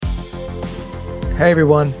Hey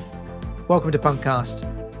everyone, welcome to Punkcast.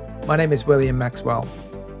 My name is William Maxwell.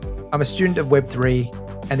 I'm a student of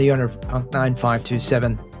Web3 and the owner of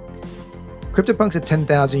Punk485. CryptoPunks are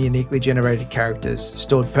 10,000 uniquely generated characters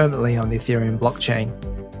stored permanently on the Ethereum blockchain.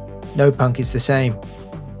 No punk is the same.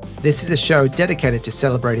 This is a show dedicated to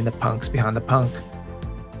celebrating the punks behind the punk.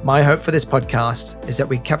 My hope for this podcast is that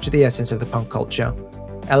we capture the essence of the punk culture,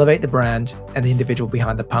 elevate the brand and the individual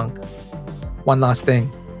behind the punk. One last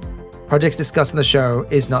thing. Projects discussed on the show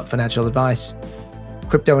is not financial advice.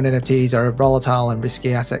 Crypto and NFTs are a volatile and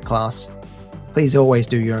risky asset class. Please always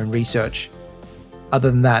do your own research.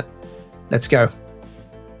 Other than that, let's go.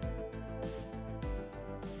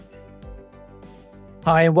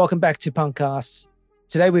 Hi, and welcome back to Punkcast.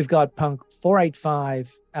 Today we've got Punk485,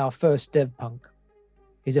 our first dev punk.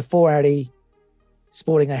 He's a 480,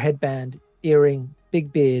 sporting a headband, earring,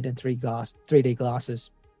 big beard, and 3D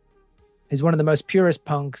glasses. He's one of the most purest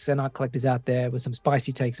punks and art collectors out there, with some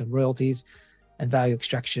spicy takes on royalties and value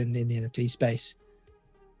extraction in the NFT space.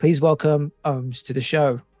 Please welcome OMZ to the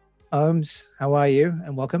show. OMZ, how are you?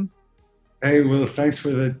 And welcome. Hey, Will, thanks for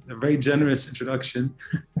the very generous introduction.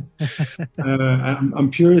 I'm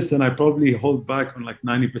purist and I probably hold back on like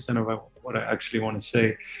 90% of what I actually want to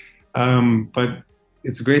say. But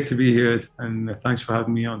it's great to be here and thanks for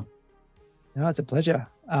having me on. No, it's a pleasure.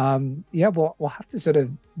 We'll have to sort of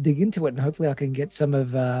dig into it, and hopefully I can get some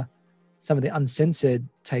of the uncensored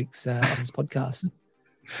takes on this podcast.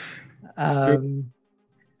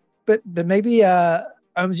 But maybe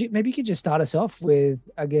maybe you could just start us off with,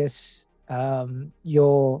 I guess,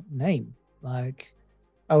 your name, like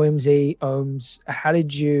OMZ. How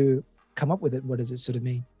did you come up with it? What does it sort of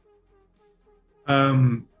mean? I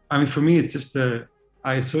mean, for me, it's just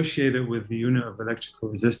I associate it with the unit of electrical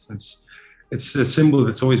resistance. It's a symbol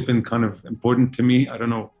that's always been kind of important to me. I don't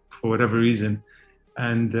know, for whatever reason.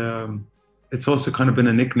 And it's also kind of been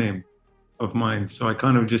a nickname of mine. So I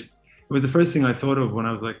kind of it was the first thing I thought of when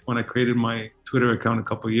I created my Twitter account a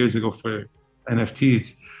couple of years ago for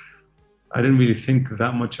NFTs. I didn't really think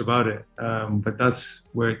that much about it, but that's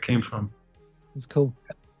where it came from. That's cool.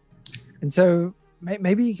 And so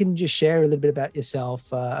maybe you can just share a little bit about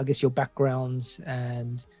yourself, I guess your backgrounds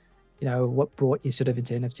and, what brought you sort of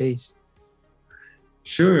into NFTs.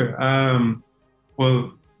 Sure.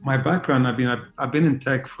 Well, my background, I've been in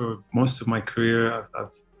tech for most of my career. I've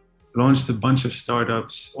launched a bunch of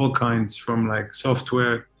startups, all kinds, from like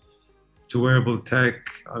software to wearable tech.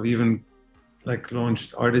 I've even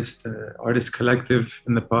launched artist collective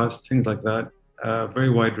in the past, things like that. Very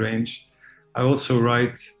wide range. I also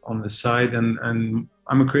write on the side, and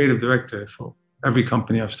I'm a creative director for every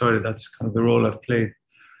company I've started. That's kind of the role I've played.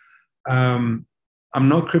 I'm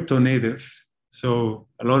not crypto native. So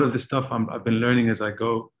a lot of the stuff I've been learning as I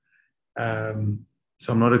go.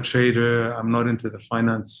 So I'm not a trader. I'm not into the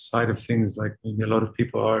finance side of things like maybe a lot of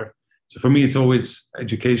people are. So for me, it's always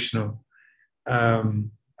educational.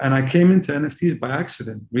 And I came into NFTs by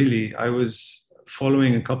accident, really. I was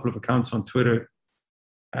following a couple of accounts on Twitter.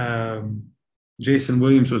 Jason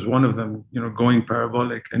Williams was one of them, going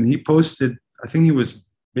parabolic. And he posted, I think he was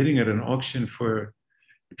bidding at an auction for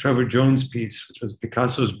Trevor Jones' piece, which was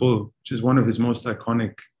Picasso's Bull, which is one of his most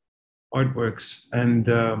iconic artworks. And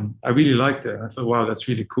I really liked it. I thought, wow, that's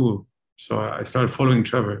really cool. So I started following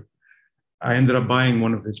Trevor. I ended up buying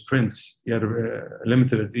one of his prints. He had a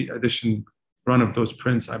limited edition run of those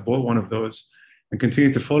prints. I bought one of those and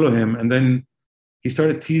continued to follow him. And then he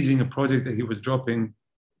started teasing a project that he was dropping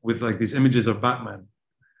with like these images of Batman.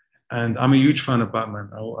 And I'm a huge fan of Batman.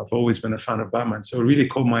 I've always been a fan of Batman. So it really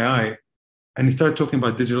caught my eye. And he started talking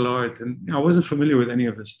about digital art, and I wasn't familiar with any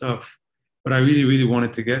of this stuff, but I really, really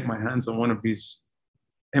wanted to get my hands on one of these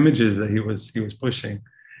images that he was pushing.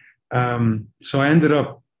 So I ended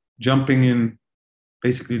up jumping in,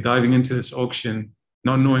 basically diving into this auction,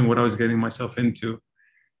 not knowing what I was getting myself into.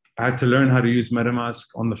 I had to learn how to use MetaMask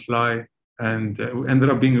on the fly, and it ended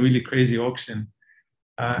up being a really crazy auction.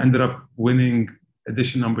 Ended up winning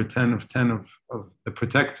edition number 10 of The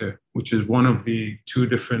Protector, which is one of the two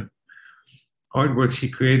different artworks he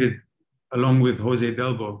created along with Jose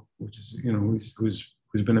Delbo, which is, who's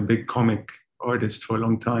been a big comic artist for a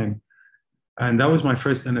long time. And that was my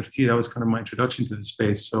first NFT. That was kind of my introduction to the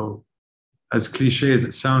space. So as cliche as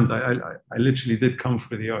it sounds, I literally did come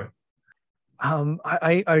for the art.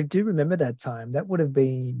 I do remember that time. That would have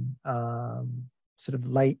been sort of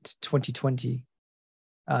late 2020,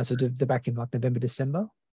 sort of back in like November, December.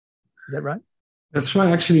 Is that right? That's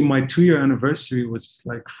right. Actually, my 2-year anniversary was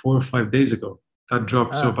like 4 or 5 days ago. That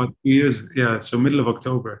dropped. So about 2 years. Yeah. So middle of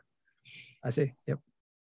October. I see. Yep.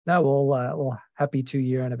 No, well, happy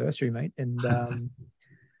 2-year anniversary, mate. And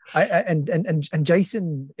And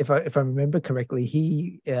Jason, if I remember correctly,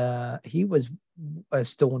 he was a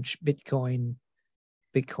staunch Bitcoin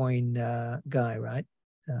guy, right?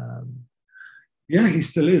 Yeah, he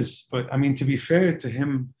still is. But I mean, to be fair to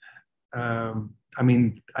him, I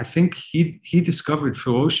mean, I think he discovered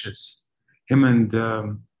Ferocious. Him and I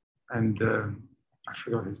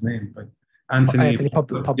forgot his name, but Anthony. Yeah,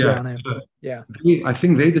 Populiano. Yeah. I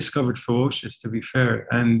think they discovered Ferocious. To be fair,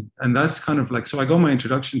 and that's kind of like, so I got my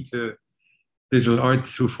introduction to digital art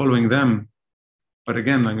through following them. But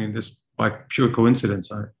again, I mean, this by pure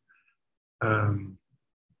coincidence. But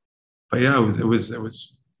yeah, it was.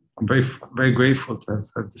 I'm very grateful to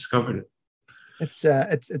have discovered it. It's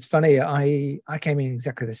funny. I came in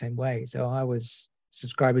exactly the same way. So I was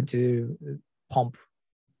subscribing to Pomp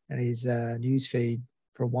and his news feed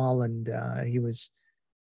for a while, and he was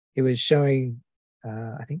showing.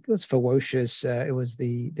 I think it was Ferocious. It was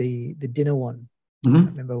the dinner one. Mm-hmm. I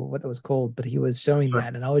don't remember what that was called, but he was showing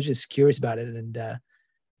that, and I was just curious about it. And I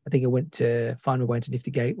think I went to find my way into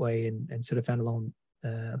Nifty Gateway and sort of found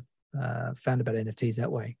about NFTs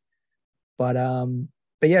that way.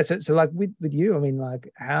 But yeah, so like with you, I mean,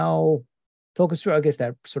 like, how, talk us through, I guess,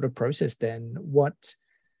 that sort of process then. What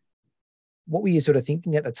were you sort of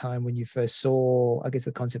thinking at the time when you first saw, I guess,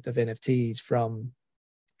 the concept of NFTs from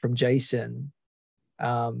Jason,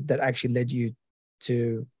 that actually led you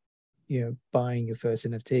to, buying your first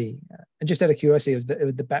NFT? And just out of curiosity,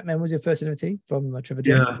 the Batman was your first NFT from Trevor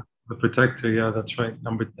Jones? Yeah, the Protector. Yeah, that's right.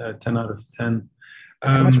 Number 10 out of 10.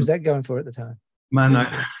 How much was that going for at the time? Man,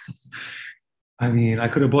 I mean, I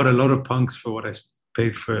could have bought a lot of punks for what I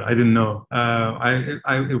paid for it. I didn't know.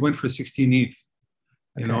 It went for 16 ETH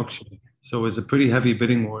in auction, so it was a pretty heavy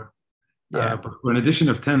bidding war. Yeah, but for an edition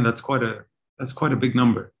of 10, that's quite a big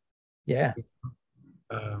number. Yeah.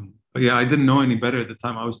 But yeah, I didn't know any better at the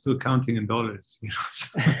time. I was still counting in dollars,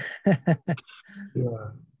 So.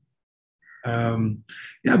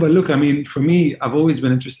 Yeah, but look, I mean, for me, I've always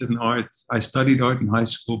been interested in art. I studied art in high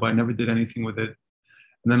school, but I never did anything with it.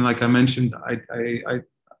 And then, like I mentioned, I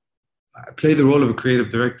play the role of a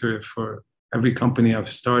creative director for every company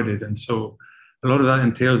I've started. And so a lot of that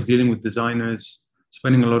entails dealing with designers,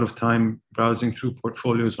 spending a lot of time browsing through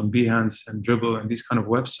portfolios on Behance and Dribble and these kind of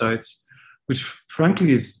websites, which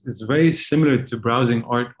frankly is very similar to browsing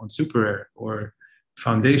art on SuperRare or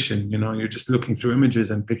Foundation. You're just looking through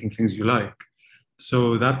images and picking things you like.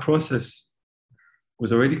 So that process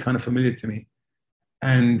was already kind of familiar to me.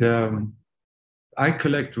 And I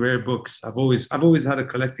collect rare books. I've always had a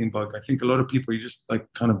collecting bug. I think a lot of people, you just like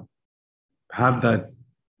kind of have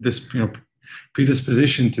this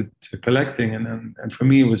predisposition to collecting, and for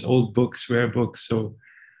me it was old books, rare books. So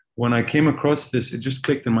when I came across this, it just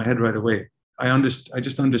clicked in my head right away. I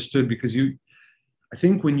just understood, because I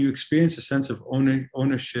think when you experience a sense of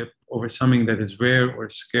ownership over something that is rare or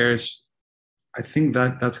scarce, I think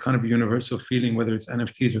that's kind of a universal feeling, whether it's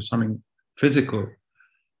NFTs or something physical.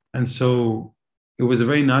 And so it was a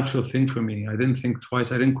very natural thing for me. I didn't think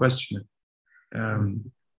twice. I didn't question it.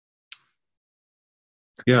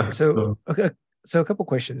 Yeah. So a couple of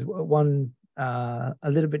questions. One, a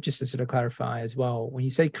little bit just to sort of clarify as well. When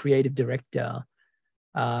you say creative director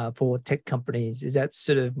for tech companies, is that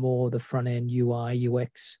sort of more the front end UI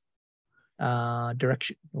UX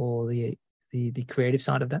direction, or the creative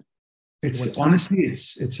side of that? It's honestly,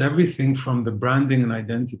 it's everything from the branding and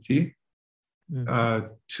identity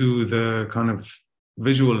to the kind of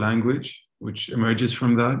visual language which emerges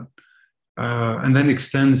from that, and then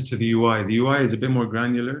extends to the UI. The UI is a bit more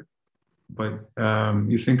granular, but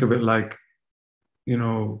you think of it like,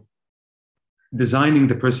 designing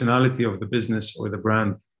the personality of the business or the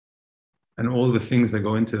brand and all the things that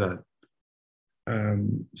go into that.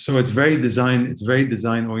 So it's very design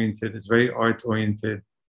oriented. It's very art oriented.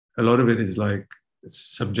 A lot of it is like,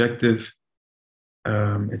 it's subjective.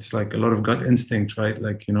 It's like a lot of gut instinct, right?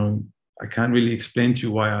 Like, I can't really explain to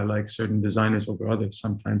you why I like certain designers over others.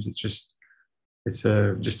 Sometimes it's just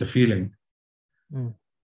a feeling.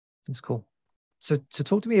 That's cool. So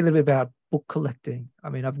talk to me a little bit about book collecting. I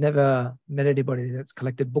mean, I've never met anybody that's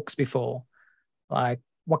collected books before. Like,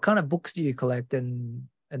 what kind of books do you collect, and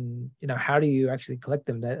how do you actually collect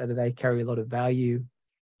them? Do they carry a lot of value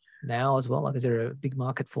now as well? Like, is there a big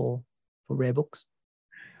market for rare books?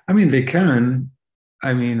 I mean, they can.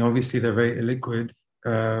 I mean, obviously they're very illiquid,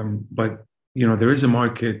 but there is a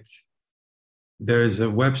market. There is a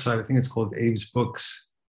website, I think it's called Abe's Books,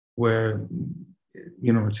 where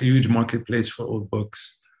it's a huge marketplace for old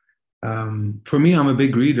books. For me, I'm a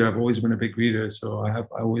big reader. I've always been a big reader, so I've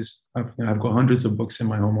got hundreds of books in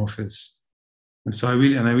my home office, and so I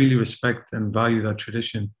really respect and value that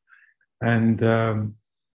tradition. And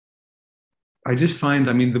I just find,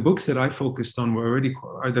 I mean, the books that I focused on were already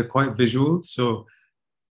they're quite visual. So,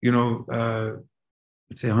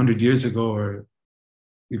 let's say 100 years ago, or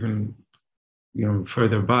even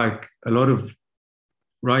further back, a lot of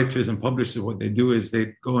writers and publishers, what they do is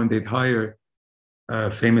they'd go and they'd hire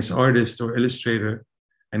a famous artist or illustrator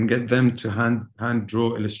and get them to hand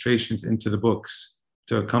draw illustrations into the books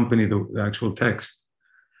to accompany the actual text.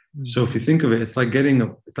 Mm-hmm. So if you think of it, it's like getting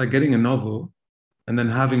a novel and then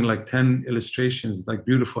having like 10 illustrations, like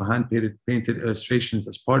beautiful hand painted illustrations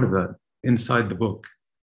as part of that inside the book.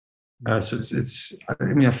 So I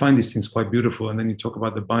mean, I find these things quite beautiful. And then you talk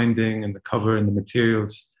about the binding and the cover and the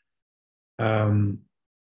materials, and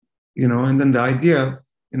then the idea,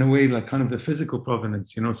 in a way, like kind of the physical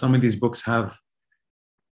provenance. Some of these books have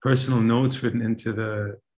personal notes written into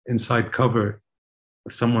the inside cover.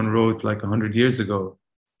 Someone wrote like 100 years ago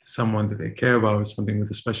to someone that they care about, or something with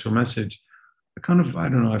a special message. I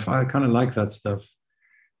don't know, if I kind of like that stuff.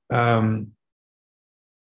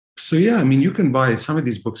 So yeah, I mean, you can buy some of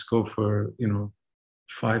these books go for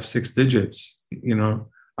 5-6 digits.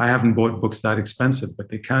 I haven't bought books that expensive, but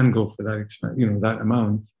they can go for that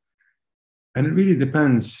amount. And it really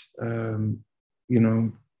depends.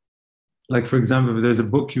 Like for example, if there's a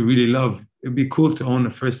book you really love, it'd be cool to own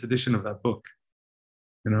a first edition of that book.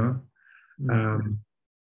 Mm-hmm.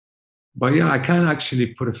 But yeah, I can't actually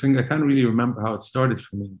put a finger. I can't really remember how it started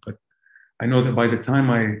for me, but I know that by the time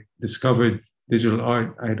I discovered digital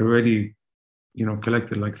art, I had already,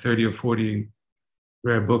 collected like 30 or 40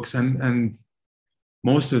 rare books, and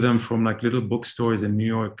most of them from like little bookstores in New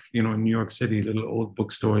York, in New York City, little old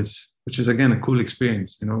bookstores, which is again a cool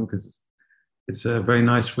experience, because it's a very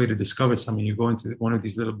nice way to discover something. You go into one of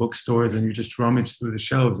these little bookstores and you just rummage through the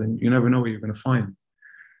shelves, and you never know what you're going to find.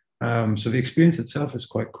 So the experience itself is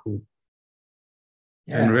quite cool.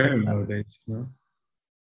 Yeah. And rare nowadays,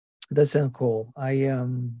 It does sound cool. I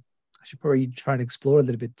should probably try and explore a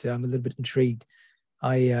little bit. I'm a little bit intrigued.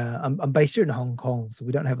 I'm based here in Hong Kong, so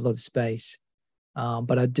we don't have a lot of space.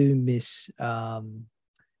 But I do miss,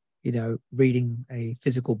 reading a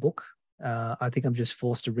physical book. I think I'm just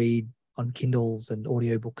forced to read on Kindles and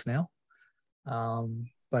audiobooks now.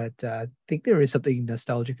 But I think there is something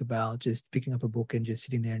nostalgic about just picking up a book and just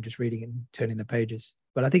sitting there and just reading and turning the pages.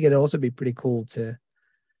 But I think it'd also be pretty cool to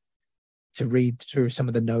read through some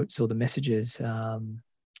of the notes or the messages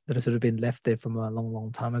that have sort of been left there from a long,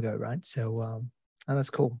 long time ago, right? So and that's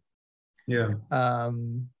cool. Yeah.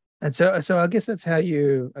 And so I guess that's how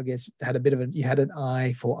you, had you had an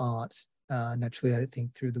eye for art, naturally, I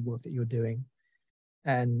think, through the work that you're doing.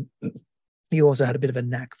 And you also had a bit of a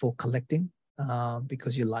knack for collecting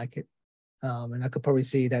because you like it. And I could probably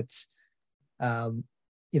see that's,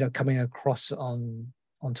 coming across on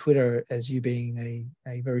Twitter as you being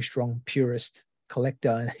a very strong purist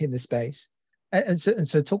collector in the space. And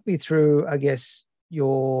so talk me through, I guess,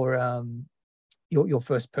 your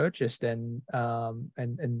first purchase then,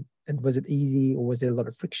 and was it easy, or was there a lot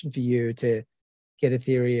of friction for you to get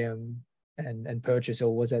Ethereum and purchase,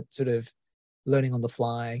 or was that sort of learning on the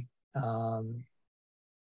fly for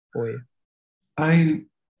you? I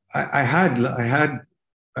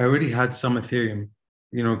already had some Ethereum,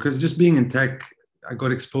 because just being in tech, I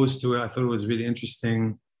got exposed to it. I thought it was really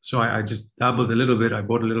interesting. So I just dabbled a little bit. I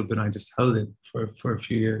bought a little bit and I just held it for a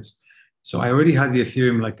few years. So I already had the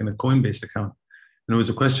Ethereum like in a Coinbase account. And it was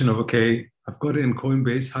a question of, okay, I've got it in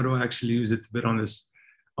Coinbase. How do I actually use it to bid on this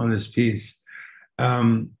piece?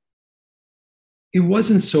 It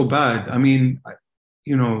wasn't so bad. I mean, I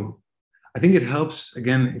think it helps,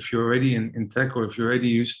 again, if you're already in tech, or if you're already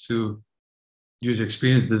used to user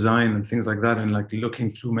experience design and things like that, and like looking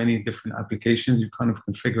through many different applications, you kind of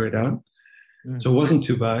can figure it out. So it wasn't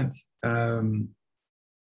too bad.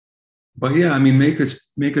 But yeah, I mean,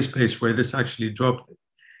 Makerspace, where this actually dropped,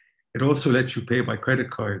 it also lets you pay by credit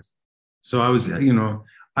card. So I was,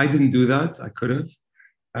 I didn't do that. I could have.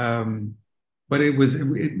 But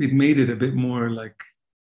it made it a bit more like,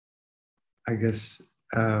 I guess,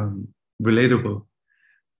 relatable.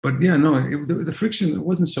 But yeah, no, the friction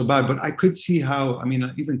wasn't so bad. But I could see how, I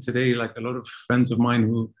mean, even today, like a lot of friends of mine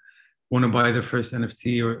who want to buy their first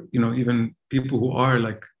NFT, or, even people who are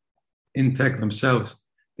like in tech themselves,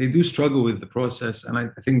 they do struggle with the process. And I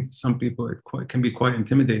think some people, it can be quite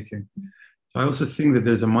intimidating. So I also think that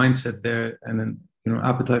there's a mindset there, and an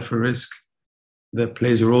appetite for risk that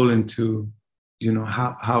plays a role into,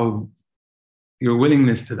 how your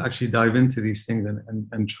willingness to actually dive into these things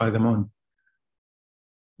and try them on.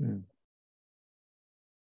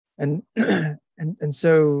 And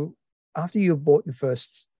so after you bought your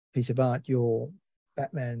first piece of art, your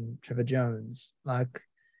Batman Trevor Jones, like,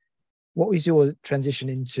 what was your transition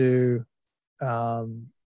into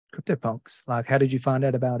CryptoPunks? Like, how did you find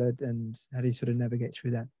out about it, and how do you sort of navigate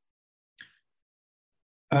through that?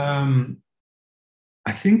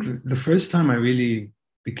 I think the first time I really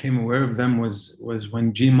became aware of them was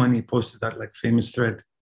when G Money posted that like famous thread,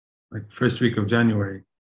 like first week of January.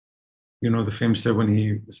 You know, the famous thread when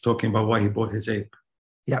he was talking about why he bought his ape.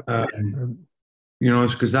 Yep. You know,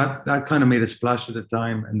 because that kind of made a splash at the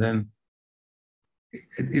time, and then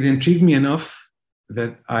it intrigued me enough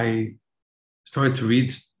that I started to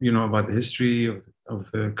read, you know, about the history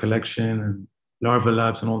of the collection and Larva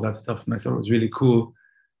Labs and all that stuff, and I thought it was really cool.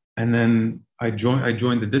 And then I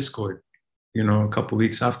joined the Discord, you know, a couple of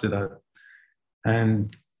weeks after that,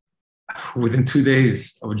 and within 2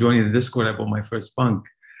 days of joining the Discord, I bought my first punk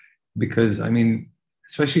because I mean,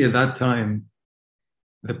 especially at that time,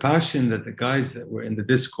 the passion that the guys that were in the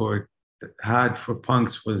Discord had for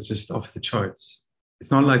punks was just off the charts.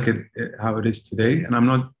 It's not like how it is today, and I'm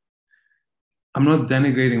not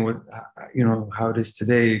denigrating what you know how it is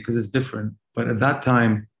today because it's different. But at that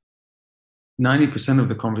time, 90% of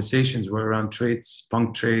the conversations were around traits,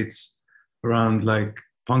 punk traits, around like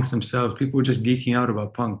punks themselves. People were just geeking out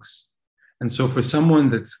about punks. And so for someone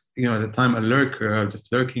that's, you know, at the time a lurker,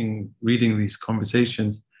 just lurking, reading these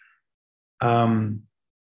conversations,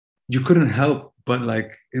 you couldn't help but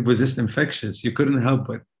like, it was just infectious. You couldn't help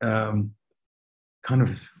but kind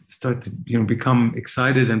of start to, you know, become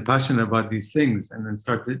excited and passionate about these things and then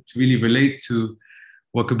start to really relate to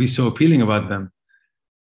what could be so appealing about them.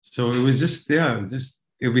 So it was just, yeah,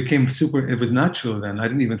 it became super, it was natural then. I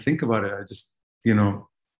didn't even think about it. I just, you know,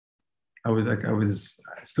 I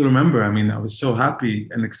still remember, I mean, I was so happy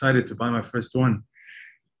and excited to buy my first one.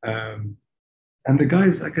 And the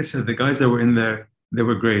guys, like I said, the guys that were in there, they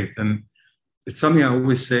were great. And it's something I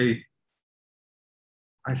always say,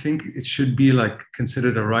 I think it should be like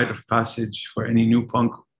considered a rite of passage for any new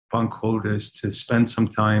punk holders to spend some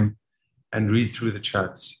time and read through the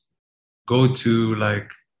chats. Go to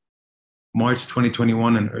like March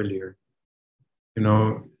 2021 and earlier. You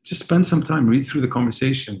know, just spend some time, read through the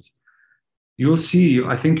conversations.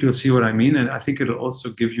 I think you'll see what I mean. And I think it'll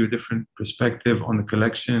also give you a different perspective on the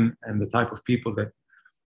collection and the type of people that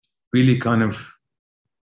really kind of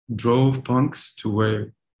drove punks to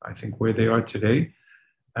where they are today.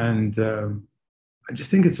 And I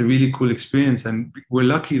just think it's a really cool experience. And we're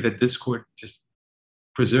lucky that Discord just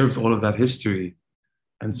preserves all of that history.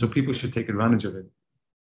 And so people should take advantage of it.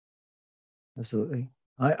 Absolutely.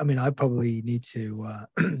 I mean, I probably need to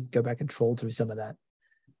go back and troll through some of that.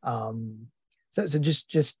 So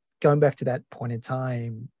just going back to that point in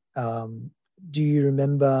time, do you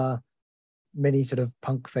remember many sort of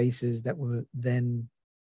punk faces that were then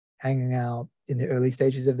hanging out in the early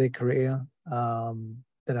stages of their career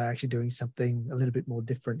that are actually doing something a little bit more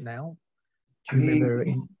different now? Do you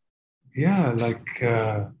remember? Yeah, like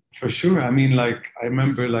for sure. I mean, like I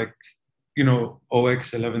remember, like, you know,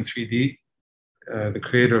 OX113D, the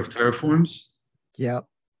creator of Terraforms. Yeah.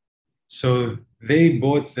 So they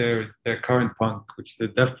bought their current punk, which is the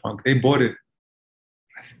Def Punk. They bought it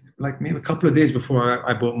like maybe a couple of days before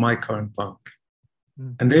I bought my current punk.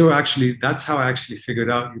 And they were actually, that's how I actually figured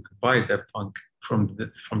out you could buy Def Punk from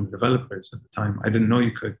the developers at the time. I didn't know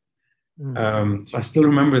you could. So I still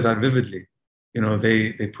remember that vividly. You know,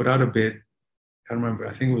 they put out a bid. I don't remember.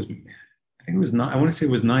 I think it was not. I want to say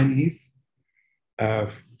it was 9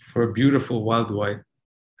 ETH for a beautiful wild white,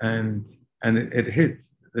 and it hit.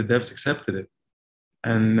 The devs accepted it,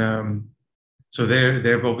 and so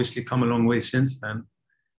they've obviously come a long way since then.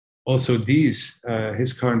 Also, his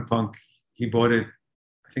current punk, he bought it,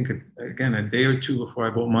 I think again a day or two before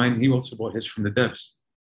I bought mine. He also bought his from the devs.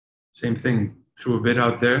 Same thing, threw a bid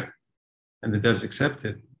out there, and the devs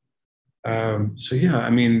accepted. So yeah, I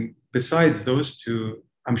mean, besides those two,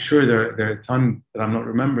 I'm sure there are a ton that I'm not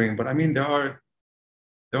remembering. But I mean, there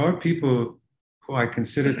are people who I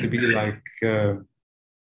consider to be like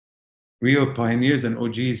real pioneers and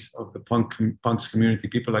OGs of the punks community.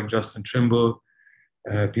 People like Justin Trimble,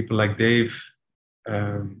 people like Dave.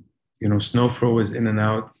 You know, Snowfro was in and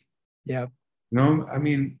out. Yeah. You know, I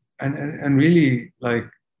mean, and really like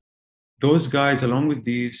those guys, along with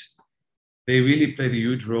these, they really played a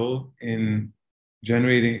huge role in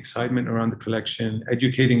generating excitement around the collection,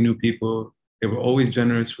 educating new people. They were always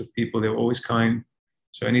generous with people. They were always kind.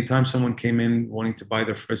 So anytime someone came in wanting to buy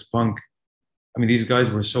their first punk, I mean, these guys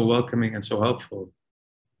were so welcoming and so helpful.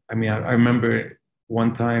 I mean, I remember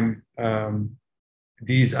one time,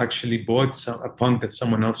 Deez actually bought a punk that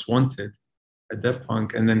someone else wanted, a Def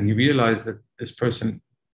Punk, and then he realized that this person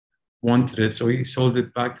wanted it, so he sold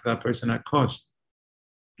it back to that person at cost.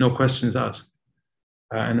 No questions asked.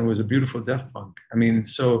 And it was a beautiful Def Punk. I mean,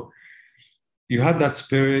 so you had that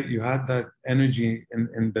spirit, you had that energy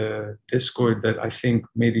in the Discord that I think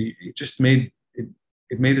it made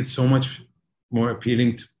it so much more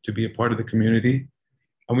appealing to be a part of the community.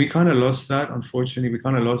 And we kind of lost that, unfortunately. We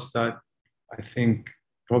kind of lost that, I think,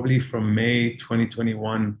 probably from May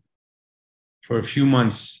 2021 for a few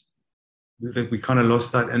months, that we kind of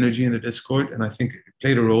lost that energy in the Discord. And I think it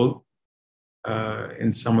played a role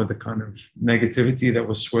in some of the kind of negativity that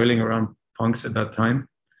was swirling around punks at that time.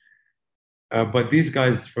 But these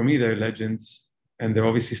guys, for me, they're legends, and they're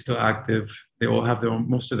obviously still active. They all have their own,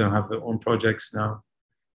 most of them have their own projects now.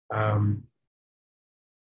 And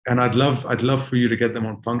I'd love for you to get them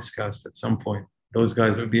on Punkscast at some point. Those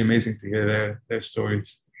guys, it would be amazing to hear their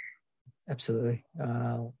stories. Absolutely.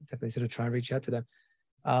 Definitely sort of try and reach out to them.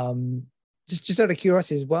 Just out of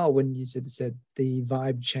curiosity as well, when you said the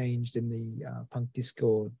vibe changed in the punk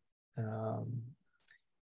Discord,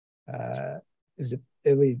 was it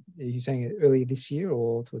early? Are you saying it early this year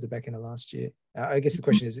or towards the back end of last year? I guess the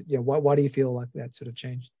question is, why do you feel like that sort of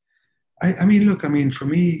changed? I mean, look, for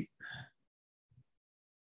me,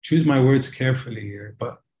 choose my words carefully here,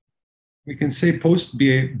 but we can say post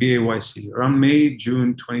BAYC, around May,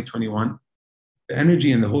 June 2021, the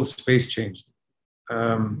energy in the whole space changed.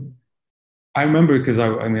 I remember because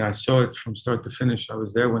I saw it from start to finish. I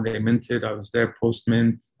was there when they minted. I was there post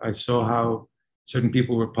mint. I saw how certain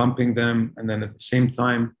people were pumping them, and then at the same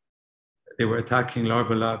time, they were attacking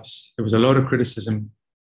Larva Labs. There was a lot of criticism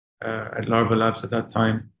at Larva Labs at that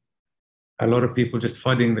time. A lot of people just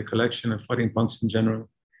fudding the collection and fudding punks in general.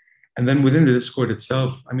 And then within the Discord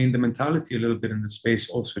itself, the mentality a little bit in the space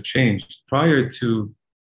also changed. Prior to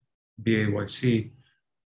BAYC,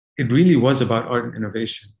 it really was about art and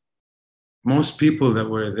innovation. Most people that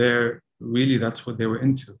were there, really, that's what they were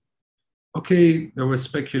into. Okay, there was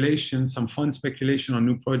speculation, some fun speculation on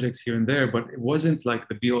new projects here and there, but it wasn't like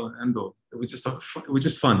the be-all and end-all. It was just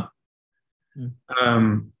fun.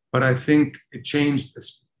 But I think it changed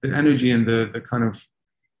the energy and the kind of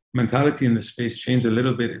mentality in the space changed a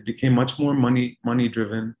little bit. It became much more money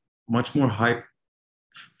driven, much more hype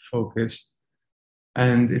focused.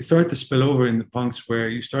 And it started to spill over in the punks, where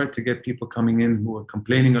you start to get people coming in who were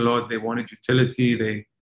complaining a lot. They wanted utility. They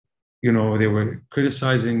were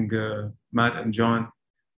criticizing Matt and John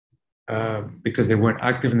because they weren't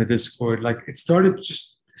active in the Discord. Like, it started to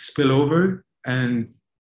just spill over, and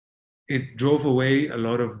it drove away a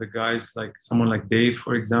lot of the guys, like someone like Dave,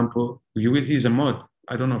 for example. He's a mod.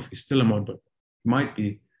 I don't know if he's still a mod, but he might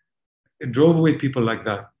be. It drove away people like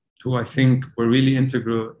that, who I think were really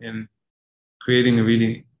integral in creating a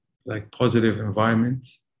really positive environment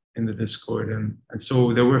in the Discord. And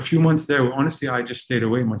so there were a few months there where honestly, I just stayed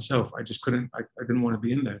away myself. I just couldn't, I didn't want to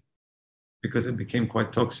be in there because it became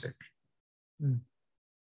quite toxic.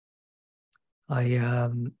 I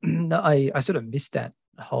sort of missed that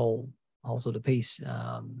whole sort of piece.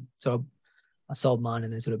 So I sold mine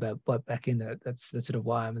and then sort of bought back in. That's sort of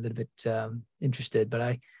why I'm a little bit interested. But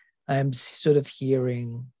I am sort of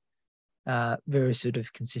hearing very sort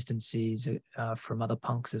of consistencies from other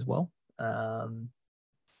punks as well.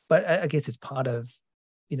 But I guess it's part of,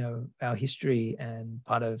 our history and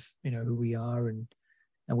part of, who we are and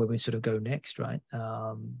where we sort of go next, right?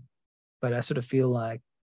 But I sort of feel like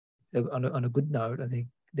on a good note, I think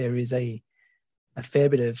there is a fair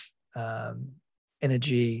bit of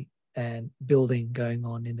energy and building going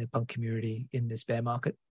on in the punk community in this bear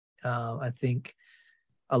market. I think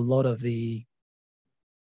a lot of the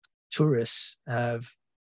tourists have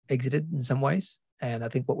exited in some ways, and I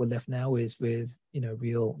think what we're left now is with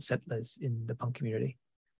real settlers in the punk community,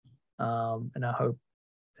 and I hope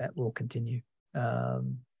that will continue.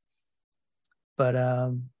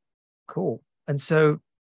 Cool. And so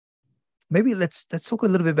maybe let's talk a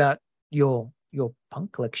little bit about your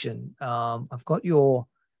punk collection. I've got your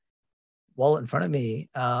wallet in front of me,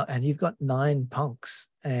 and you've got 9 punks,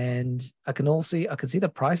 and I can see the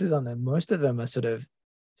prices on them. Most of them are sort of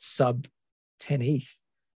sub 10 ETH,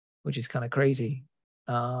 which is kind of crazy.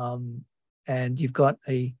 And you've got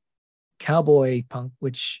a cowboy punk,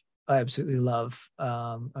 which I absolutely love.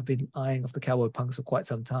 I've been eyeing off the cowboy punks for quite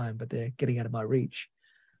some time, but they're getting out of my reach.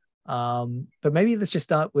 But maybe let's just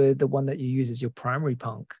start with the one that you use as your primary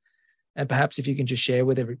punk, and perhaps if you can just share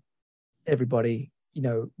with everybody,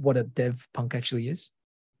 what a dev punk actually is,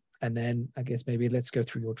 and then I guess maybe let's go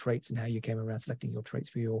through your traits and how you came around selecting your traits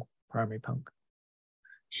for your primary punk.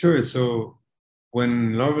 Sure. So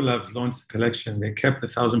when Larva Labs launched the collection, they kept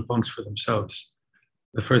 1,000 punks for themselves,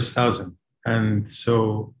 the first 1,000. And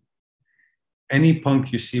so any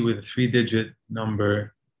punk you see with a 3-digit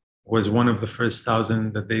number was one of the first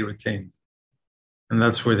 1,000 that they retained. And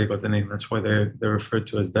that's where they got the name. That's why they're referred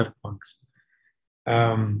to as dev punks.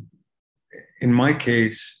 Um, in my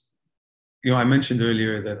case, I mentioned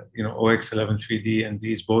earlier that, OX11 3D and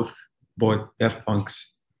these both bought Def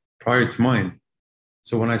Punks prior to mine.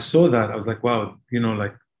 So when I saw that, I was like, wow,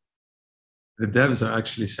 like the devs are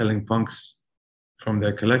actually selling punks from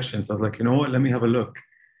their collections. I was like, you know what, let me have a look.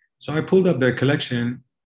 So I pulled up their collection.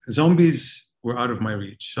 Zombies were out of my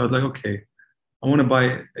reach. So I was like, okay, I want to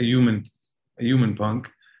buy a human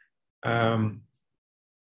punk. Um,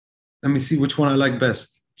 let me see which one I like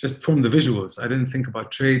best, just from the visuals. I didn't think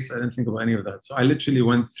about traits. I didn't think about any of that. So I literally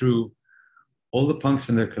went through all the punks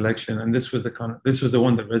in their collection, and this was the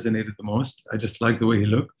one that resonated the most. I just liked the way he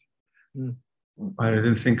looked. Mm. I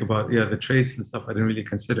didn't think about the traits and stuff. I didn't really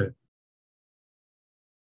consider.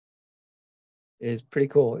 It's pretty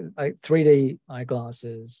cool. Like 3D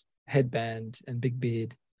eyeglasses, headband, and big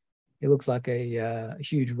beard. He looks like a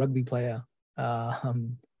huge rugby player.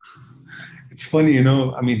 It's funny,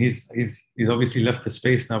 I mean, he's obviously left the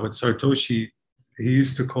space now, but Sartoshi, he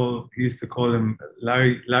used to call him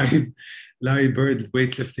Larry Bird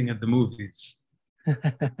weightlifting at the movies.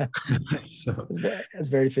 So that's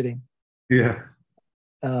very fitting. Yeah.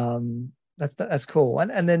 That's cool.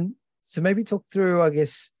 And then so maybe talk through, I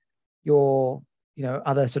guess, your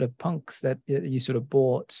other sort of punks that you sort of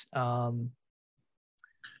bought.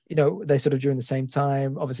 They sort of during the same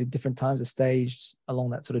time, obviously different times are staged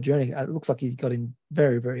along that sort of journey. It looks like you got in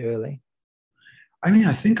very, very early. I mean,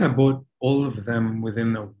 I think I bought all of them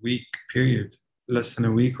within a week period, less than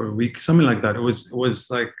a week or a week, something like that. It was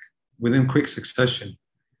like within quick succession.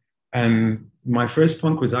 And my first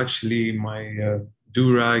punk was actually my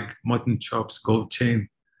do-rag mutton chops gold chain.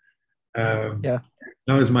 Yeah,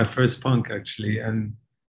 that was my first punk actually, and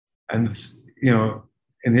in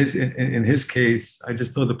his case, I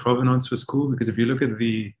just thought the provenance was cool because if you look at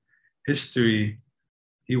the history,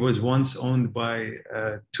 he was once owned by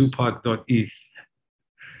Tupac.eth,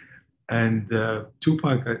 and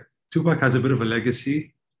Tupac has a bit of a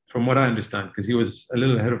legacy, from what I understand, because he was a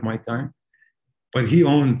little ahead of my time. But he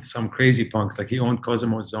owned some crazy punks, like he owned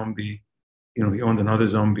Cosmo Zombie, he owned another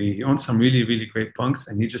zombie. He owned some really, really great punks,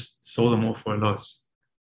 and he just sold them all for a loss.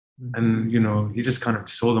 And he just kind of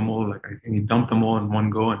sold them all, like I think he dumped them all in one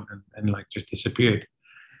go and like just disappeared.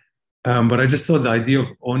 But I just thought the idea of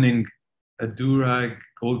owning a do-rag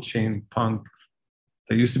gold chain punk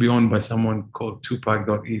that used to be owned by someone called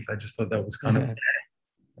Tupac.eth, I just thought that was kind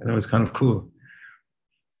of cool.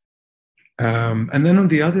 And then on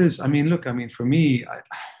the others, I mean, look, for me,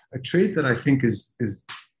 a trait that I think is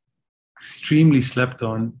extremely slept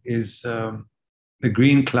on is the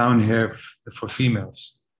green clown hair for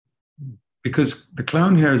females. Because the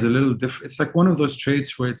clown hair is a little different. It's like one of those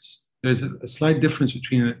traits where there's a slight difference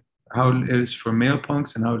between how it is for male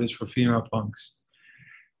punks and how it is for female punks.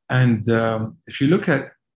 And if you look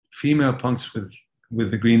at female punks with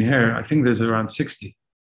the green hair, I think there's around 60.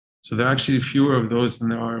 So there are actually fewer of those than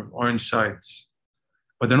there are orange sides.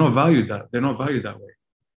 But they're not valued that way.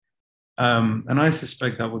 And I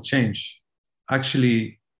suspect that will change.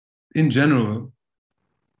 Actually, in general,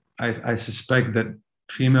 I suspect that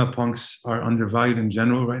female punks are undervalued in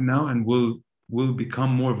general right now and will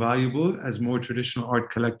become more valuable as more traditional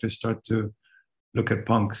art collectors start to look at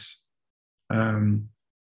punks.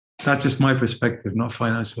 That's just my perspective, not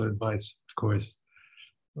financial advice, of course.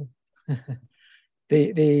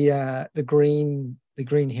 The green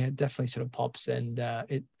hair definitely sort of pops, and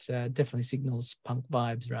it definitely signals punk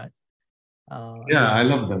vibes, right? I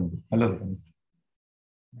love them.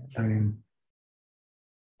 I mean,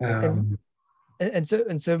 and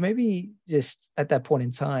so maybe just at that point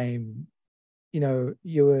in time, you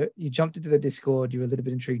jumped into the Discord, you were a little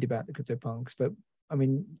bit intrigued about the CryptoPunks, but I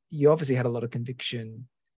mean, you obviously had a lot of conviction,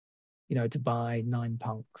 to buy 9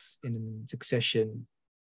 punks in succession.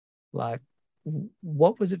 Like,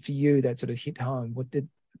 what was it for you that sort of hit home? What did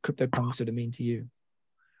CryptoPunks sort of mean to you?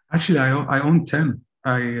 Actually, I own 10.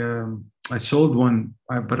 I sold one,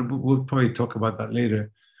 but we'll probably talk about that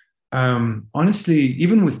later. Honestly,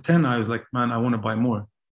 even with 10, I was like, man, I want to buy more.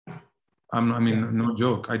 No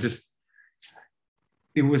joke.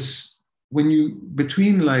 It was when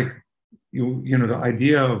between like, the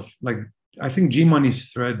idea of like, I think G Money's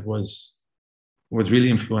thread was really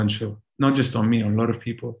influential, not just on me, on a lot of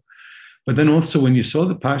people. But then also when you saw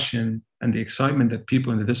the passion and the excitement that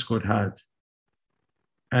people in the Discord had,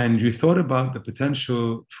 and you thought about the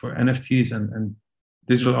potential for NFTs and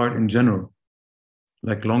digital art in general,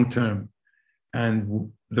 like long term,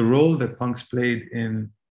 and the role that punks played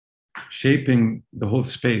in shaping the whole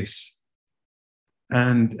space,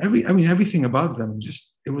 and everything about them,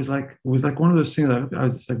 it was like one of those things that I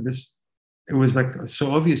was just like this. It was like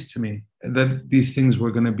so obvious to me that these things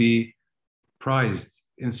were going to be prized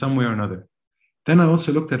in some way or another. Then I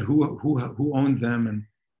also looked at who owned them, and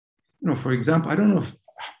for example, I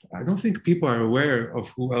don't think people are aware of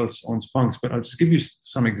who else owns punks, but I'll just give you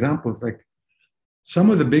some examples. Like some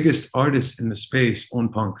of the biggest artists in the space own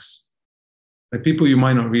punks. Like people you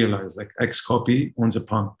might not realize, like X Copy owns a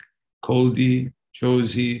punk, Coldie,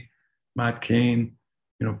 Josie, Matt Kane,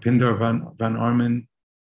 Pindar Van Armen,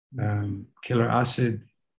 Killer Acid,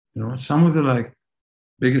 some of the like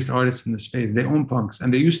biggest artists in the space, they own punks.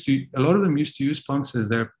 And a lot of them used to use punks as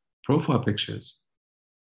their profile pictures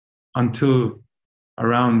until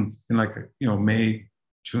around in May,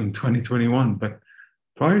 June 2021. But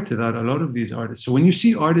prior to that, a lot of these artists. So when you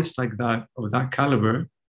see artists like that, of that caliber,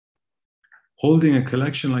 holding a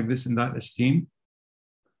collection like this in that esteem,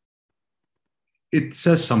 it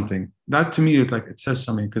says something. That to me, it says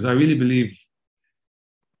something, because I really believe,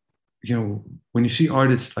 when you see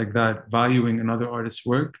artists like that valuing another artist's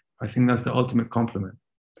work, I think that's the ultimate compliment.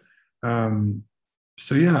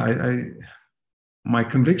 So yeah, my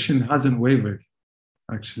conviction hasn't wavered.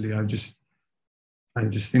 Actually, I just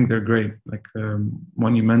think they're great, like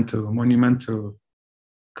monumental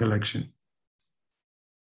collection.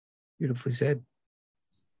 Beautifully said.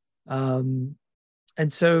 And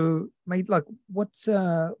so, mate, like, what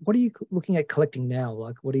are you looking at collecting now?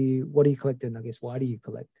 Like, what are you collecting? I guess, why do you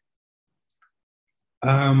collect?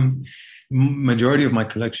 Majority of my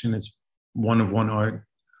collection is one-of-one art.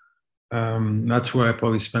 That's where I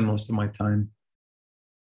probably spend most of my time.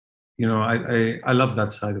 I love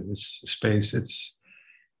that side of this space.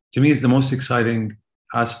 To me, it's the most exciting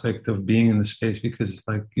aspect of being in the space, because it's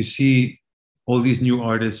like you see all these new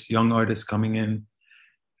artists, young artists coming in,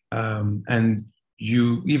 and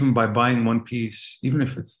you, even by buying one piece, even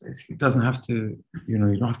if it doesn't have to, you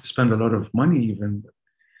don't have to spend a lot of money even,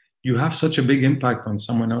 you have such a big impact on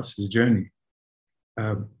someone else's journey,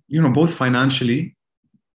 both financially,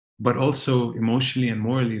 but also emotionally and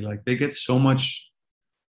morally. Like they get so much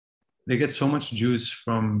juice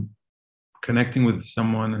from connecting with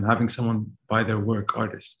someone and having someone buy their work,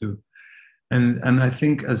 artists do. And I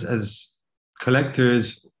think as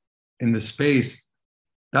collectors in the space,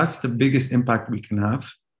 that's the biggest impact we can have.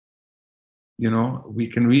 We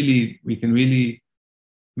can really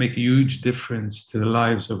make a huge difference to the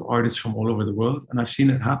lives of artists from all over the world. And I've seen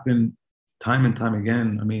it happen time and time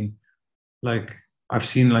again. I mean, like I've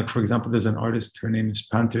seen, like, for example, there's an artist, her name is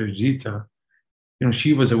Panther Gita.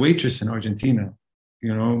 She was a waitress in Argentina,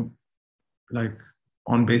 like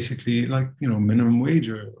on basically minimum wage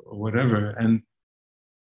or whatever. And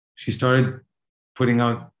she started putting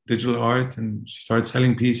out digital art and she started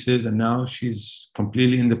selling pieces. And now she's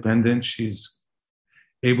completely independent. She's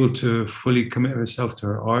able to fully commit herself to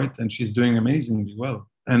her art, and she's doing amazingly well.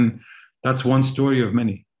 And that's one story of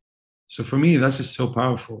many. So for me, that's just so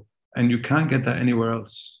powerful. And you can't get that anywhere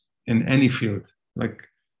else in any field. Like,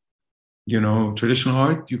 traditional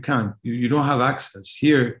art, you can't. You don't have access.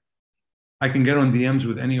 Here, I can get on DMs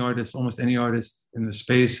with any artist, almost any artist in the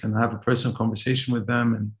space, and have a personal conversation with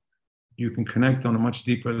them, and you can connect on a much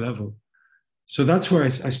deeper level. So that's where I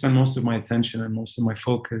spend most of my attention and most of my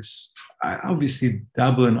focus. I obviously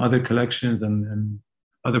dabble in other collections and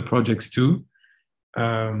other projects too.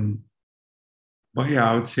 But yeah,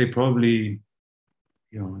 I would say probably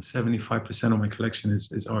 75% of my collection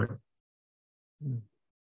is art.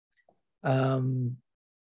 I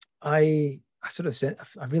sort of said,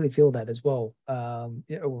 I really feel that as well.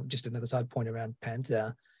 Just another side point around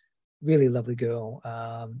Panther. Really lovely girl.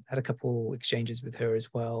 Had a couple exchanges with her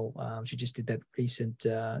as well. She just did that recent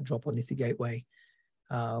drop on Nifty Gateway,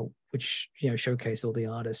 which showcased all the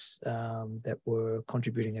artists that were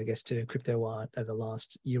contributing, I guess, to crypto art over the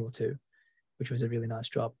last year or two, which was a really nice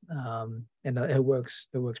drop. And her work's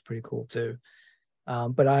pretty cool too.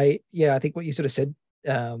 But I think what you sort of said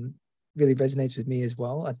really resonates with me as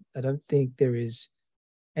well. I don't think there is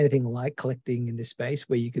anything like collecting in this space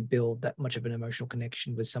where you could build that much of an emotional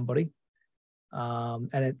connection with somebody. And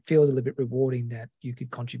it feels a little bit rewarding that you could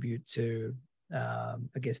contribute to, I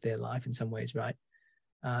guess, their life in some ways, right?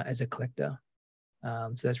 As a collector.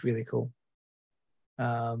 So that's really cool.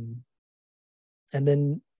 And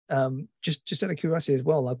then just out of curiosity as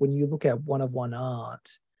well, like when you look at one-of-one art,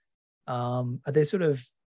 are there sort of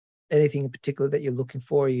anything in particular that you're looking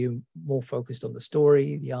for? Are you more focused on the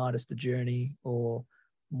story, the artist, the journey, or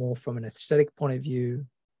more from an aesthetic point of view?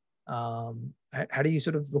 How do you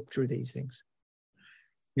sort of look through these things?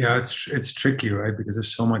 Yeah, it's tricky, right? Because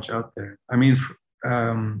there's so much out there. I mean,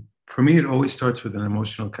 for me, it always starts with an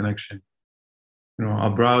emotional connection.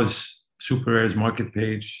 I'll browse Super Rare's market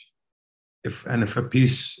page. If I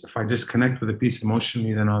just connect with a piece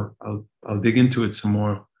emotionally, then I'll dig into it some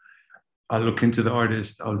more. I'll look into the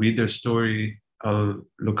artist, I'll read their story, I'll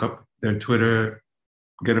look up their Twitter,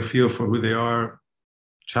 get a feel for who they are,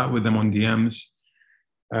 chat with them on DMs,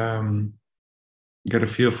 get a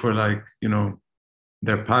feel for like, you know,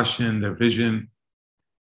 their passion, their vision,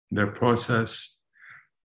 their process,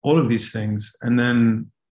 all of these things. And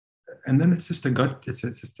then it's just a gut,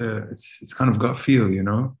 it's kind of gut feel, you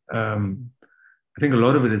know. I think a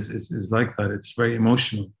lot of it is like that. It's very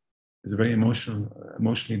emotional. It's very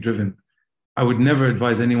emotionally driven. I would never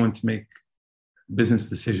advise anyone to make business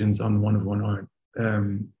decisions on one-of-one art.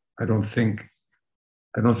 I don't think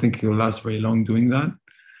you'll last very long doing that.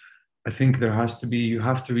 I think you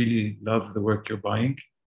have to really love the work you're buying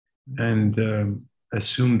and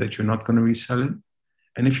assume that you're not going to resell it.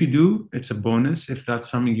 And if you do, it's a bonus if that's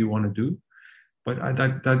something you want to do. But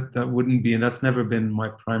that wouldn't be, and that's never been my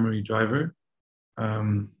primary driver.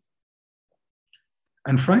 And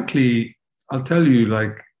frankly, I'll tell you,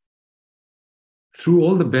 like, through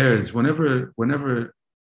all the bears, whenever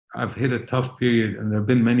I've hit a tough period, and there have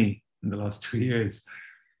been many in the last 2 years,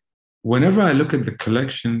 whenever I look at the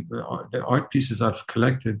collection, the art pieces I've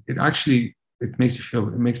collected, it makes me feel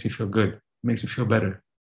good. It makes me feel better.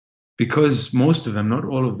 Because most of them, not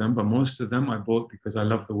all of them, but most of them I bought because I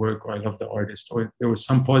love the work or I love the artist, or there was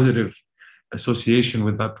some positive association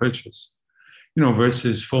with that purchase. You know,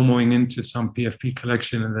 versus FOMOing into some PFP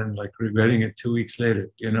collection and then like regretting it 2 weeks later.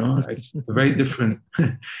 You know, it's a very different,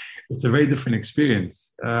 it's a very different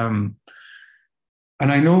experience. And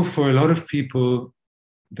I know for a lot of people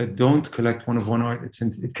that don't collect one-of-one art,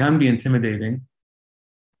 it can be intimidating.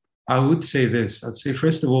 I would say this. I'd say,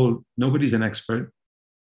 first of all, nobody's an expert.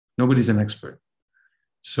 Nobody's an expert.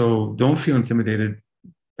 So don't feel intimidated.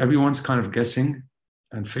 Everyone's kind of guessing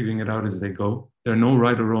and figuring it out as they go. There are no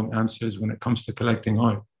right or wrong answers when it comes to collecting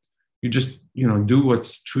art. You just, you know, do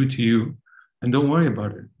what's true to you and don't worry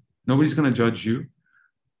about it. Nobody's going to judge you.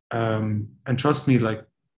 And trust me, like,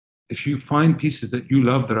 if you find pieces that you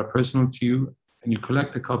love that are personal to you and you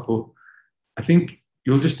collect a couple, I think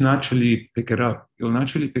you'll just naturally pick it up. You'll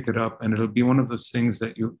naturally pick it up and it'll be one of those things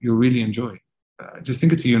that you'll really enjoy. I just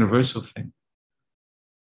think it's a universal thing.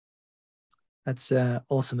 That's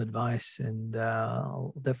awesome advice, and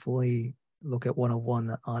I'll definitely look at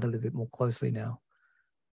one-on-one art a little bit more closely now,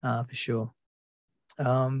 for sure.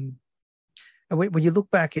 And when you look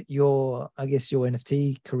back at your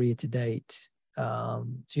NFT career to date,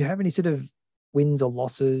 do you have any sort of wins or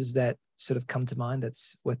losses that sort of come to mind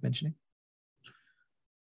that's worth mentioning?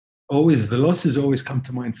 Always, the losses always come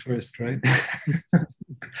to mind first, right?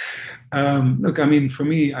 Look, I mean, for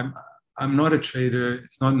me, I'm not a trader.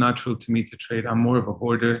 It's not natural to me to trade. I'm more of a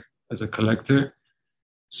hoarder as a collector.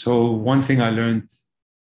 So one thing I learned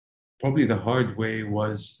probably the hard way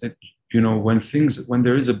was that, you know, when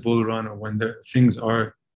there is a bull run or when things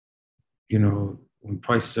are, you know, when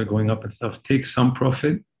prices are going up and stuff, take some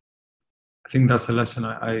profit. I think that's a lesson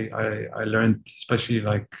I learned, especially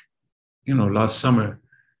like, you know, last summer.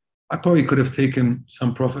 I probably could have taken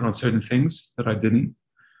some profit on certain things that I didn't.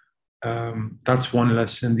 That's one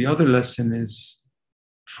lesson. The other lesson is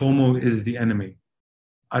FOMO is the enemy.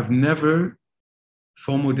 I've never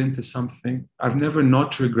FOMOed into something. I've never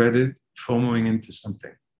not regretted FOMOing into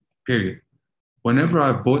something, period. Whenever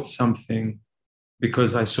I've bought something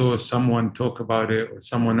because I saw someone talk about it or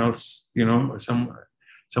someone else, you know, or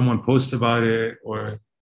someone post about it, or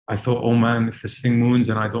I thought, oh man, if this thing moons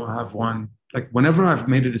and I don't have one, like whenever I've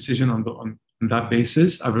made a decision on that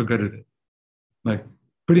basis, I've regretted it. Like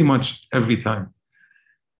pretty much every time.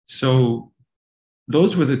 So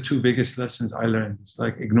those were the two biggest lessons I learned. It's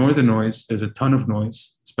like, ignore the noise. There's a ton of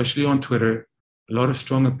noise, especially on Twitter. A lot of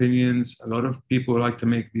strong opinions. A lot of people like to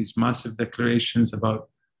make these massive declarations about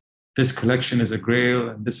this collection is a grail,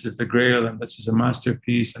 and this is the grail, and this is a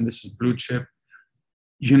masterpiece, and this is blue chip.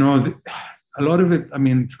 You know, a lot of it, I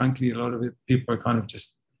mean, frankly, a lot of it, people are kind of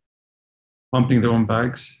just pumping their own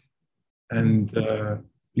bags and,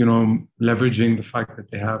 you know, leveraging the fact that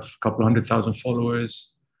they have a couple 100,000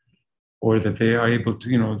 followers, or that they are able to,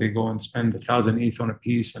 you know, they go and spend 1,000 ETH on a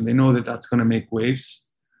piece and they know that that's going to make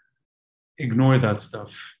waves. Ignore that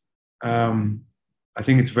stuff. I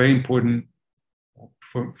think it's very important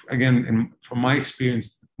from my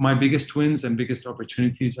experience, my biggest wins and biggest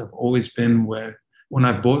opportunities have always been when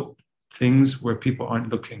I bought things where people aren't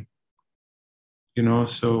looking. You know,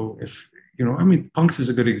 so if, you know, I mean, Punks is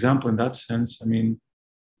a good example in that sense. I mean,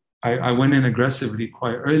 I went in aggressively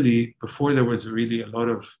quite early before there was really a lot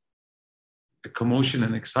of commotion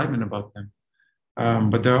and excitement about them.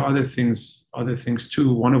 But there are other things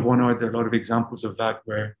too. One-of-one art, there are a lot of examples of that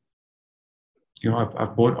where, you know,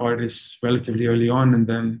 I've bought artists relatively early on, and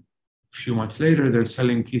then a few months later, they're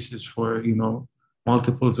selling pieces for,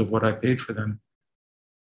 multiples of what I paid for them.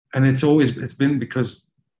 And it's been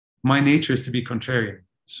because my nature is to be contrarian.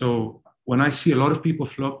 So when I see a lot of people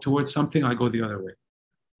flock towards something, I go the other way.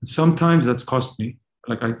 And sometimes that's cost me.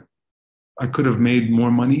 Like I could have made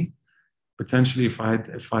more money potentially if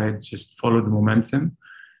I had just followed the momentum.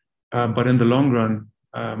 But in the long run,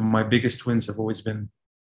 my biggest wins have always been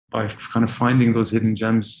by kind of finding those hidden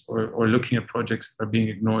gems or looking at projects that are being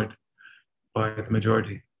ignored by the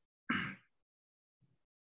majority.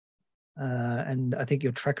 And I think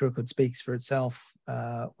your track record speaks for itself,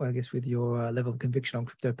 well, I guess with your level of conviction on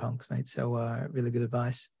CryptoPunks, mate. So really good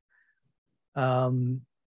advice.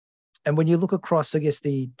 And when you look across, I guess,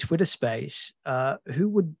 the Twitter space, who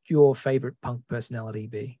would your favorite punk personality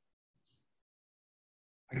be?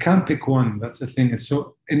 I can't pick one. That's the thing.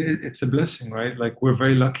 It's a blessing, right? Like we're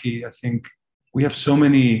very lucky. I think we have so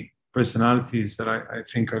many personalities that I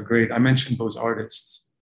think are great. I mentioned those artists.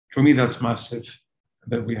 For me, that's massive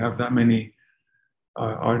that we have that many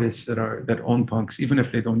artists that own punks, even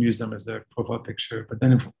if they don't use them as their profile picture. But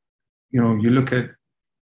then if you look at,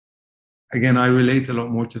 again, I relate a lot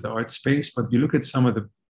more to the art space, but you look at some of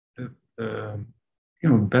the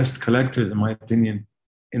best collectors, in my opinion,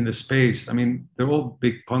 in the space. I mean, they're all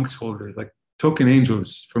big punks holders. Like Token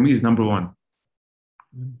Angels, for me, is number one.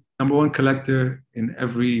 Number one collector in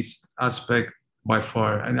every aspect by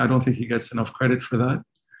far. And I don't think he gets enough credit for that.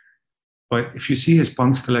 But if you see his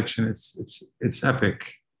punks collection, it's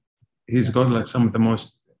epic. He's got like some of the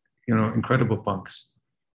most, incredible punks.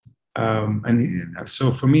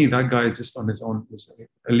 So for me, that guy is just on his own, is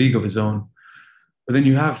a league of his own. But then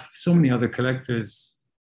you have so many other collectors,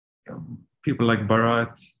 people like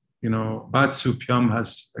Bharat, Batsu Pyam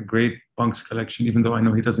has a great punks collection, even though I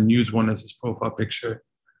know he doesn't use one as his profile picture.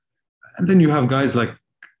 And then you have guys like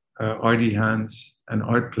RD Hands and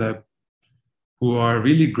Art Pleb, who are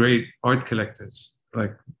really great art collectors.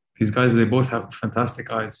 Like these guys, they both have fantastic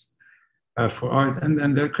eyes for art,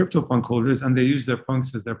 and they're CryptoPunk holders, and they use their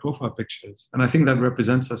punks as their profile pictures. And I think that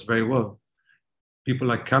represents us very well. People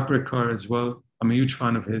like Capricar as well. I'm a huge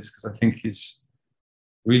fan of his because I think he's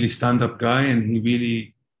really stand-up guy, and he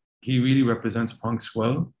really represents punks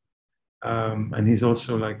well. And he's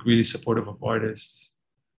also like really supportive of artists.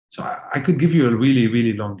 So I could give you a really,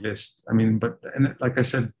 really long list. I mean, and like I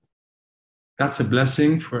said, that's a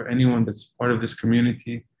blessing for anyone that's part of this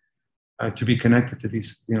community to be connected to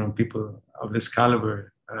these, people of this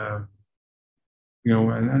caliber. And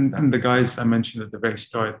the guys I mentioned at the very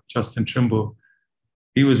start, Justin Trimble,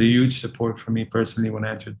 he was a huge support for me personally when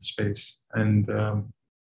I entered the space. And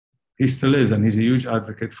he still is, and he's a huge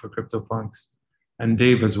advocate for CryptoPunks. And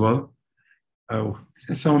Dave as well.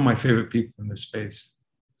 Some of my favorite people in this space.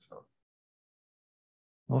 So.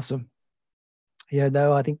 Awesome. Yeah,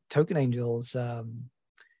 no, I think Token Angels,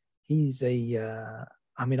 he's I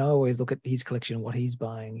always look at his collection, what he's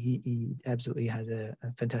buying. He absolutely has a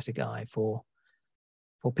fantastic eye for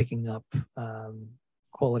picking up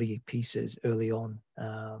quality pieces early on.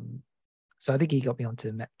 So I think he got me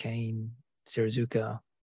onto Matt Kane, Sirazuka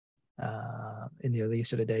in the earlier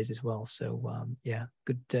sort of days as well. So yeah,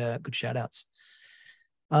 good shout outs.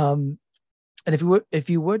 And if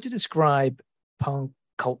you were to describe punk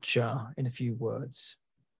culture in a few words,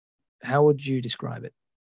 how would you describe it?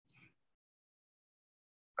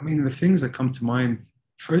 I mean, the things that come to mind,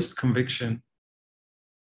 first, conviction,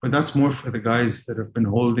 but that's more for the guys that have been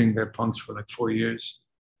holding their punks for like 4 years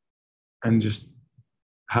and just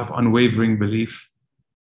have unwavering belief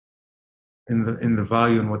in the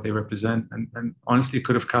value and what they represent, and honestly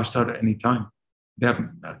could have cashed out at any time. A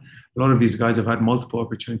lot of these guys have had multiple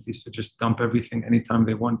opportunities to just dump everything anytime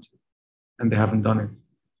they want to, and they haven't done it.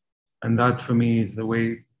 And that for me is the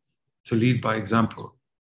way to lead by example.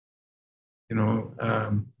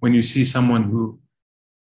 When you see someone who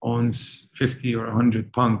owns 50 or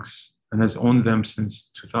 100 punks and has owned them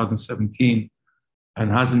since 2017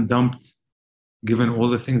 and hasn't dumped, given all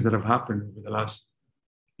the things that have happened over the last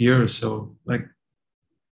year or so, like,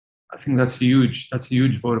 I think that's a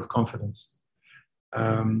huge vote of confidence.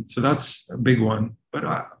 So that's a big one. But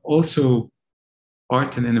also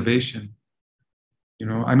art and innovation.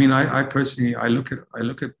 I personally, I look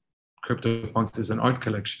at CryptoPunks as an art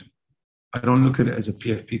collection. I don't look at it as a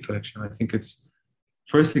PFP collection. I think it's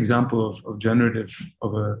first example of generative,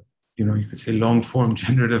 of a, you could say long form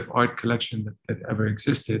generative art collection that ever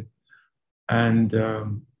existed. And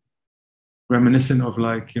reminiscent of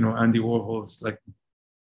like, Andy Warhol's like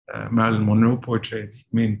Marilyn Monroe portraits.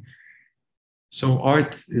 I mean, so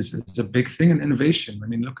art is a big thing, and innovation. I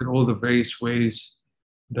mean, look at all the various ways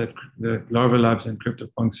that the Larva Labs and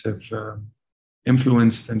CryptoPunks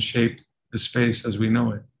influenced and shaped the space as we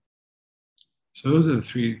know it. So those are the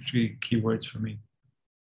three key words for me.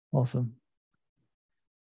 Awesome.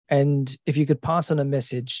 And if you could pass on a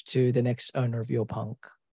message to the next owner of your punk,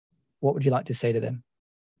 what would you like to say to them?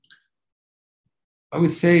 I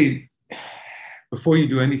would say, before you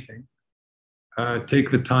do anything,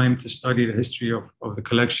 take the time to study the history of the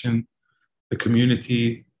collection, the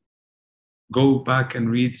community. Go back and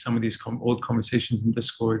read some of these old conversations in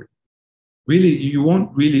Discord. Really, you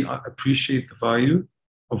won't really appreciate the value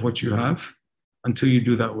of what you have until you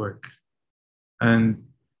do that work. And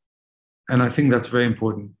I think that's very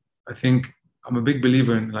important. I think I'm a big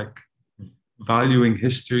believer in like valuing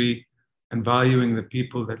history and valuing the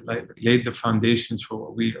people that laid the foundations for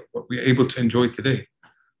what we're able to enjoy today.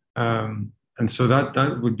 And so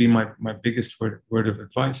that would be my biggest word of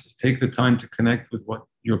advice, is take the time to connect with what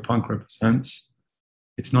your punk represents.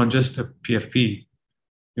 It's not just a PFP.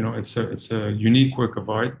 You know, it's a unique work of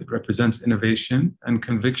art that represents innovation and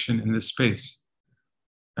conviction in this space.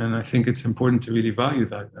 And I think it's important to really value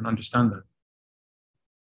that and understand that.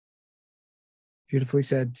 Beautifully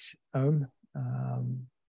said, Om.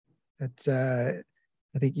 I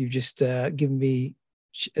think you've just given me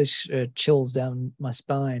chills down my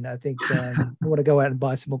spine. I think I want to go out and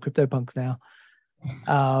buy some more CryptoPunks now.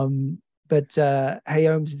 But hey,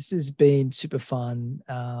 Ohms, this has been super fun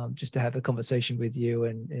just to have a conversation with you.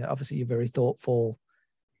 And you know, obviously, you're very thoughtful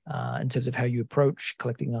in terms of how you approach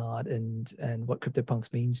collecting art and what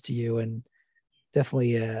CryptoPunks means to you. And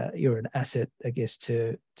definitely, you're an asset, I guess,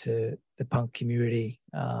 to the punk community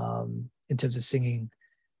in terms of singing.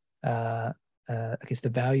 I guess the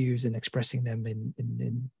values and expressing them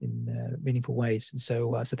in meaningful ways. And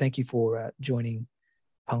so thank you for joining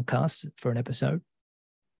Punkcast for an episode.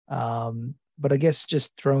 But I guess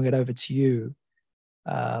just throwing it over to you,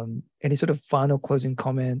 any sort of final closing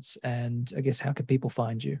comments, and I guess how can people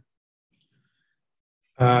find you?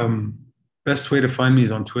 Best way to find me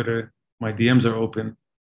is on Twitter. My DMs are open.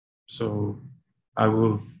 So I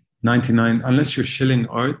will 99, unless you're shilling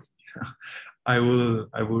art, I will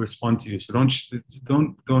respond to you. So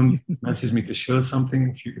don't message me to share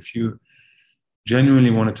something. If you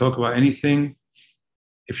genuinely want to talk about anything,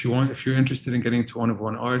 if you're interested in getting to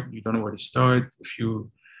one-of-one art, you don't know where to start. If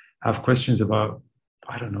you have questions about,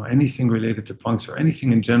 I don't know, anything related to punks or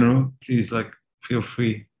anything in general, please feel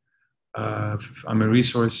free. I'm a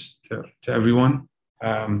resource to everyone,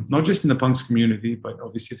 not just in the punks community, but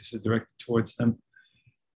obviously this is directed towards them.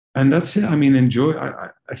 And that's it. I mean, enjoy.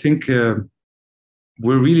 I think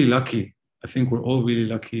we're really lucky. I think we're all really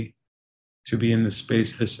lucky to be in this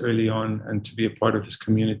space this early on and to be a part of this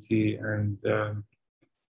community. And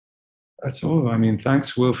that's all. I mean,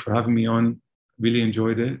 thanks, Will, for having me on. Really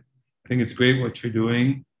enjoyed it. I think it's great what you're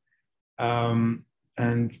doing. And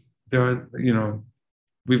there are,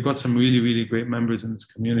 we've got some really, really great members in this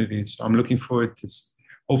community. So I'm looking forward to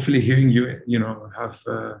hopefully hearing you,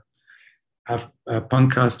 have a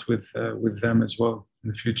Punkcast with them as well in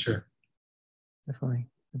the future. Definitely.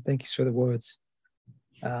 Thank you for the words.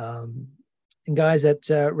 And guys,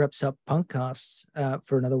 that wraps up Punkcasts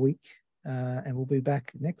for another week. And we'll be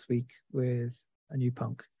back next week with a new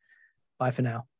punk. Bye for now.